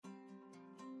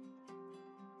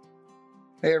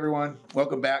Hey everyone,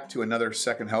 welcome back to another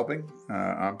second helping.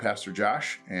 I'm Pastor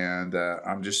Josh, and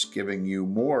I'm just giving you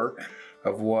more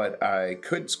of what I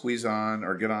could squeeze on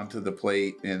or get onto the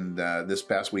plate in this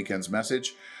past weekend's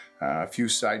message. A few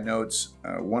side notes.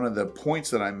 One of the points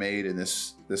that I made in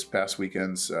this past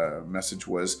weekend's message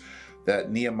was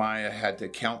that Nehemiah had to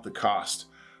count the cost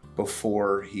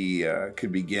before he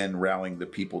could begin rallying the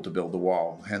people to build the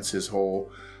wall. Hence his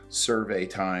whole survey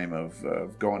time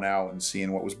of going out and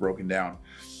seeing what was broken down.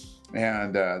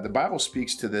 And the Bible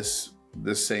speaks to this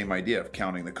same idea of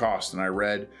counting the cost. And I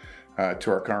read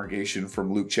to our congregation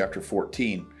from Luke chapter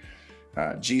 14.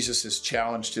 Jesus has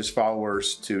challenged his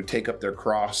followers to take up their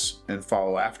cross and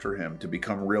follow after him. To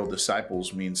become real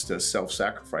disciples means to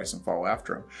self-sacrifice and follow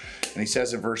after him. And he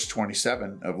says in verse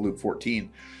 27 of Luke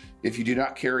 14, "If you do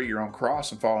not carry your own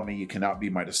cross and follow me, you cannot be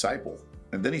my disciple."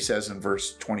 And then he says in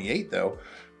verse 28, though,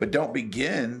 but don't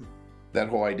begin that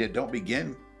whole idea. Don't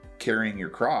begin carrying your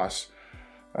cross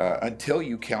until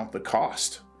you count the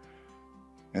cost.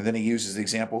 And then he uses the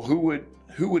example,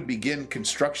 who would begin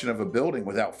construction of a building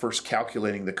without first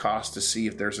calculating the cost to see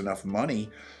if there's enough money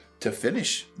to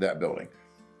finish that building?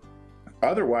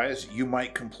 Otherwise, you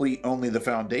might complete only the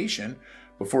foundation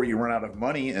before you run out of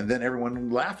money, and then everyone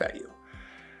will laugh at you.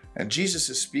 And Jesus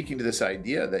is speaking to this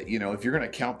idea that, if you're going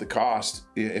to count the cost,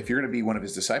 if you're going to be one of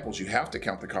his disciples, you have to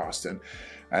count the cost. And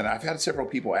I've had several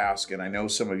people ask, and I know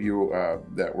some of you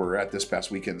that were at this past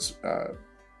weekend's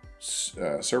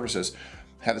services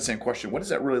had the same question. What does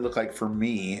that really look like for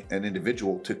me, an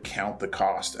individual, to count the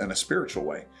cost in a spiritual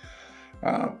way?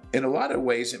 In a lot of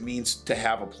ways, it means to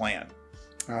have a plan.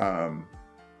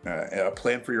 A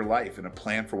plan for your life and a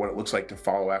plan for what it looks like to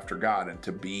follow after God and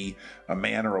to be a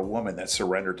man or a woman that's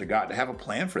surrendered to God, to have a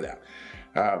plan for that.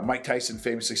 Mike Tyson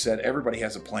famously said, everybody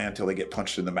has a plan until they get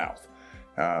punched in the mouth.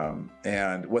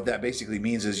 And what that basically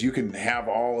means is you can have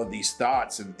all of these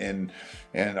thoughts and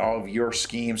all of your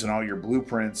schemes and all your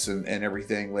blueprints and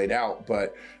everything laid out,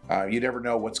 but you never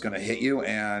know what's going to hit you,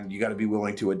 and you got to be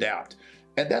willing to adapt.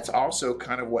 And that's also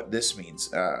kind of what this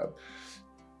means.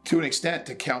 To an extent,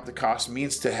 to count the cost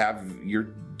means to have your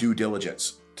due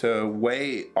diligence, to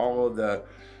weigh all of the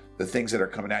things that are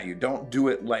coming at you. Don't do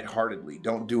it lightheartedly.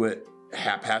 Don't do it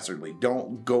haphazardly.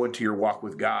 Don't go into your walk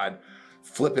with God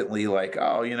flippantly, like,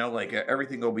 like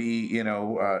everything will be,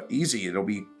 easy. It'll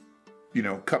be,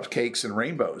 cupcakes and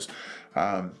rainbows.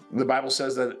 The Bible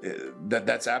says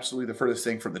that's absolutely the furthest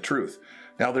thing from the truth.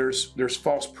 Now, there's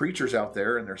false preachers out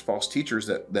there, and there's false teachers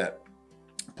that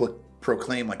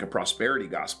proclaim like a prosperity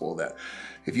gospel, that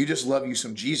if you just love you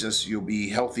some Jesus, you'll be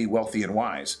healthy, wealthy, and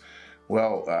wise.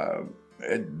 Well,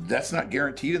 that's not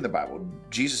guaranteed in the Bible.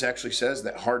 Jesus actually says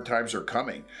that hard times are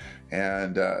coming,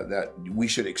 and that we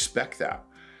should expect that.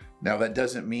 Now, that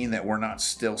doesn't mean that we're not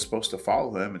still supposed to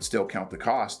follow him and still count the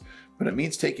cost, but it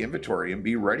means take inventory and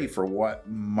be ready for what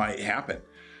might happen.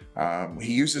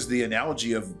 He uses the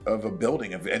analogy of a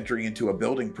building, of entering into a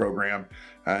building program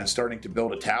and starting to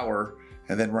build a tower,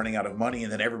 and then running out of money,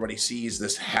 and then everybody sees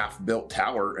this half-built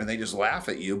tower and they just laugh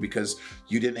at you because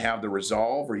you didn't have the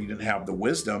resolve or you didn't have the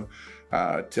wisdom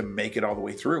to make it all the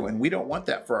way through. And we don't want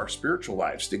that for our spiritual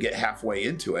lives, to get halfway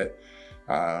into it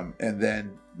and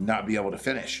then not be able to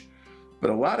finish. But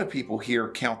a lot of people here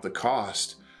count the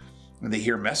cost, and they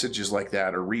hear messages like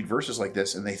that or read verses like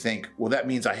this, and they think, well, that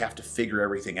means I have to figure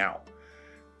everything out.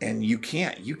 And you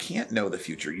can't know the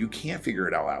future. You can't figure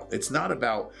it all out. It's not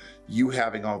about you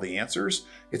having all the answers.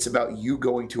 It's about you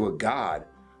going to a God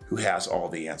who has all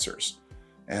the answers.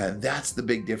 And that's the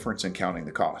big difference in counting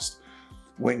the cost.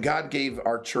 When God gave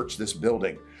our church this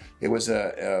building, it was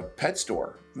a pet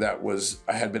store that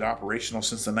had been operational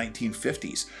since the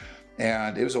 1950s.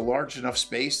 And it was a large enough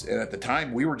space. And at the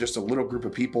time, we were just a little group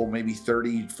of people, maybe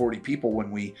 30, 40 people when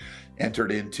we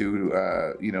entered into,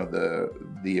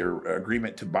 the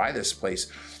agreement to buy this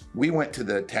place. We went to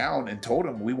the town and told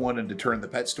them we wanted to turn the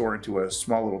pet store into a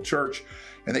small little church.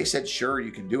 And they said, sure,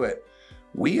 you can do it.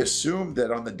 We assumed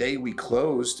that on the day we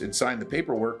closed and signed the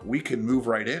paperwork, we could move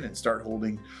right in and start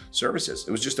holding services.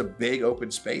 It was just a big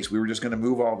open space. We were just going to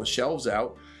move all the shelves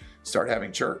out, start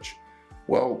having church.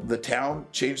 Well, the town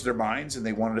changed their minds, and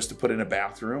they wanted us to put in a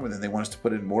bathroom, and then they wanted us to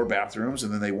put in more bathrooms,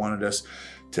 and then they wanted us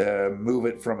to move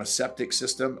it from a septic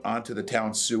system onto the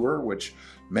town sewer, which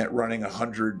meant running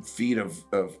 100 feet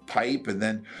of pipe, and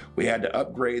then we had to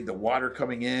upgrade the water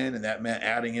coming in, and that meant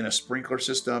adding in a sprinkler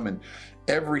system. And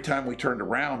every time we turned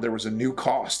around, there was a new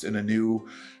cost and a new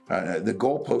the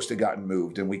goalpost had gotten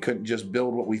moved, and we couldn't just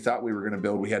build what we thought we were going to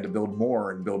build. We had to build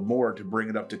more to bring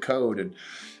it up to code. And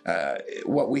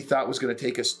what we thought was going to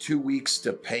take us 2 weeks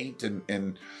to paint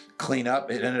and clean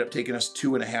up, it ended up taking us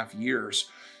 2.5 years.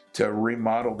 to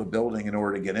remodel the building in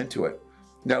order to get into it.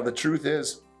 Now, the truth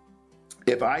is,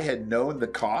 if I had known the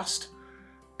cost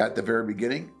at the very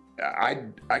beginning,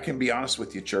 I can be honest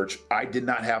with you, church, I did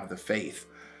not have the faith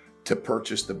to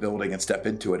purchase the building and step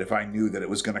into it if I knew that it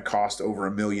was going to cost over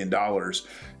 $1 million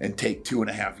and take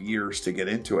 2.5 years to get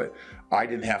into it. I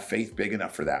didn't have faith big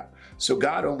enough for that. So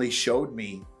God only showed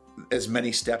me as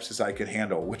many steps as I could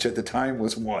handle, which at the time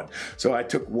was one. So I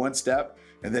took one step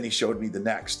and then he showed me the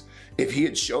next. If he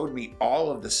had showed me all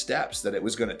of the steps that it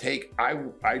was going to take, I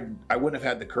wouldn't have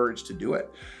had the courage to do it.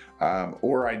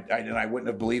 Or I wouldn't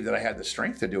have believed that I had the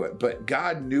strength to do it. But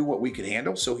God knew what we could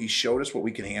handle, so he showed us what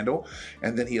we could handle,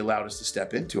 and then he allowed us to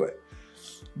step into it.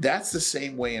 That's the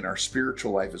same way in our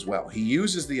spiritual life as well. He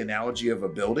uses the analogy of a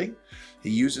building. He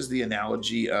uses the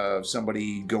analogy of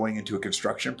somebody going into a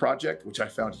construction project, which I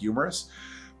found humorous,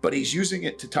 but he's using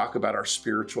it to talk about our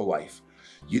spiritual life.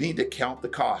 You need to count the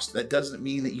cost. That doesn't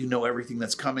mean that you know everything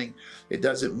that's coming. It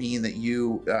doesn't mean that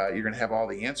you're going to have all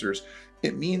the answers.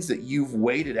 It means that you've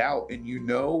weighed it out and you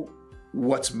know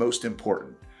what's most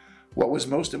important. What was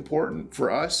most important for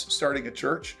us starting a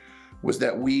church was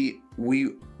that we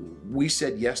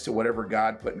said yes to whatever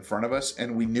God put in front of us,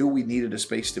 and we knew we needed a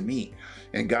space to meet.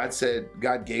 And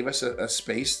God gave us a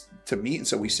space to meet, and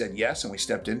so we said yes and we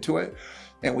stepped into it.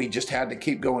 And we just had to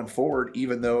keep going forward,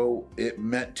 even though it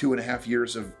meant 2.5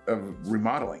 years of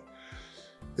remodeling.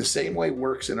 The same way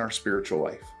works in our spiritual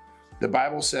life. The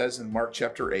Bible says in Mark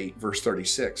chapter 8, verse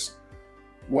 36,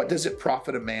 "What does it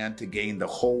profit a man to gain the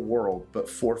whole world but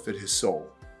forfeit his soul?"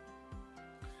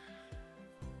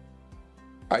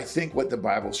 I think what the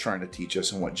Bible's trying to teach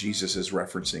us and what Jesus is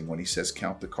referencing when he says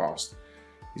count the cost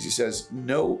is he says,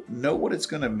 know what it's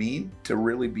going to mean to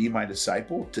really be my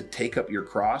disciple, to take up your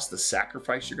cross, the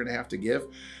sacrifice you're going to have to give,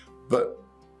 but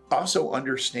also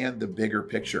understand the bigger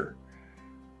picture.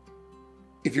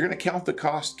 If you're going to count the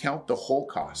cost, count the whole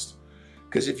cost.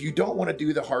 Because if you don't want to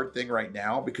do the hard thing right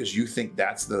now because you think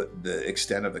that's the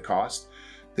extent of the cost,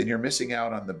 then you're missing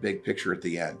out on the big picture at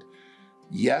the end.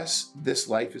 Yes, this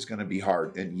life is going to be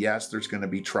hard. And yes, there's going to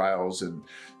be trials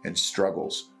and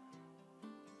struggles.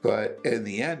 But in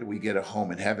the end, we get a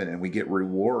home in heaven and we get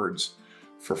rewards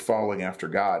for following after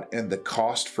God. And the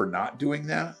cost for not doing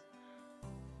that,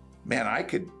 man, I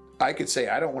could say,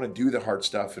 I don't want to do the hard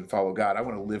stuff and follow God. I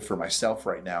want to live for myself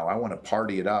right now. I want to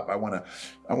party it up. I want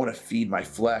to feed my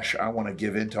flesh. I want to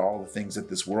give in to all the things that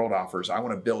this world offers. I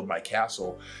want to build my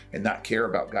castle and not care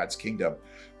about God's kingdom.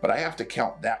 But I have to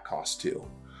count that cost too.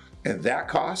 And that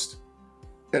cost,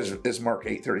 as Mark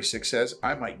 8:36 says,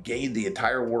 I might gain the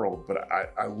entire world, but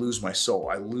I lose my soul.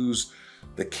 I lose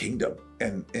the kingdom.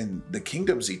 And the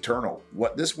kingdom's eternal.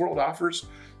 What this world offers,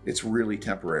 it's really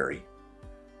temporary.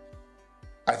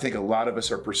 I think a lot of us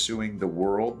are pursuing the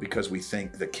world because we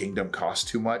think the kingdom costs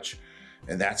too much.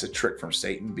 And that's a trick from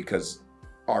Satan, because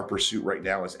our pursuit right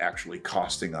now is actually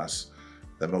costing us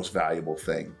the most valuable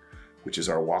thing, which is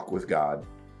our walk with God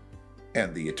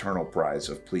and the eternal prize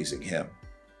of pleasing him.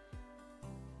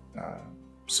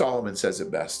 Solomon says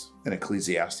it best in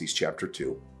Ecclesiastes chapter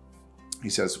 2. He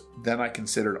says, "Then I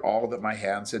considered all that my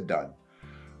hands had done,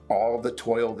 all the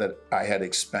toil that I had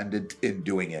expended in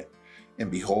doing it.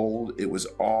 And behold, it was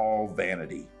all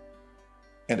vanity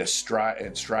and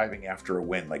striving after a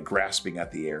wind, like grasping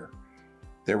at the air.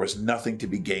 There was nothing to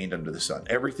be gained under the sun."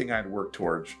 Everything I'd worked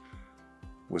towards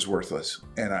was worthless.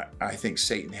 And I think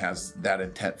Satan has that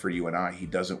intent for you and I. He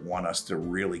doesn't want us to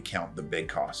really count the big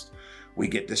cost. We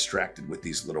get distracted with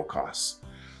these little costs.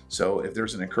 So if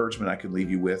there's an encouragement I can leave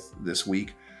you with this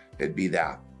week, it'd be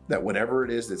that whatever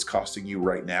it is that's costing you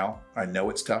right now, I know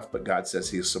it's tough, but God says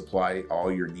he'll supply all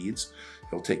your needs.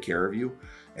 He'll take care of you.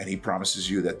 And he promises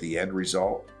you that the end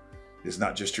result is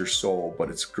not just your soul, but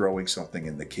it's growing something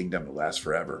in the kingdom that lasts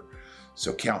forever.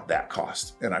 So count that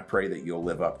cost. And I pray that you'll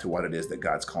live up to what it is that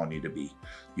God's calling you to be.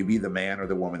 You be the man or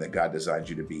the woman that God designed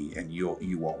you to be, and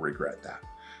you won't regret that.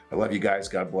 I love you guys.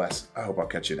 God bless. I hope I'll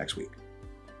catch you next week.